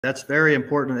That's very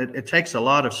important. It takes a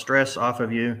lot of stress off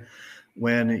of you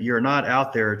when you're not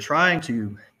out there trying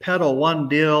to peddle one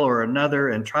deal or another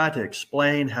and try to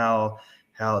explain how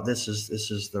this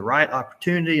is the right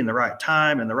opportunity and the right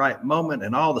time and the right moment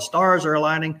and all the stars are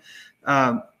aligning.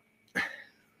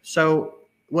 So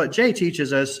what Jay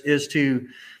teaches us is to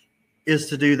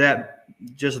do that,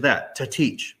 just that, to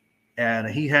teach. And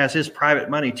he has his private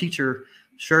money teacher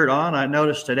shirt on. I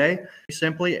noticed today. He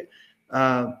simply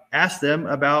ask them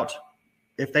about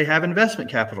if they have investment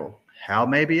capital, how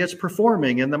maybe it's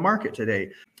performing in the market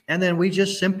today. And then we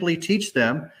just simply teach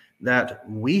them that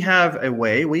we have a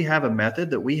way, we have a method,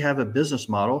 that we have a business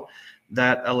model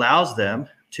that allows them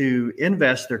to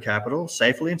invest their capital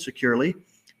safely and securely.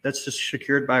 That's just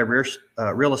secured by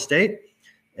real estate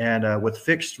and with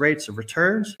fixed rates of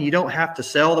returns. You don't have to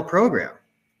sell the program.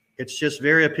 It's just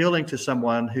very appealing to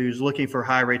someone who's looking for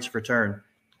high rates of return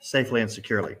safely and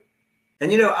securely.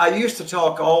 And, I used to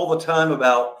talk all the time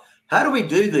about how do we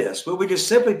do this? Well, we just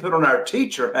simply put on our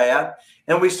teacher hat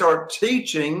and we start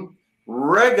teaching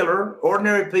regular,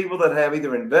 ordinary people that have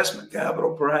either investment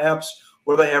capital, perhaps,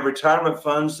 or they have retirement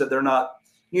funds that they're not,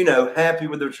 happy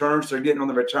with the returns they're getting on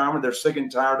the retirement. They're sick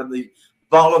and tired of the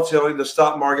volatility of the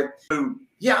stock market.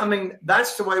 Yeah,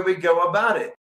 that's the way we go about it.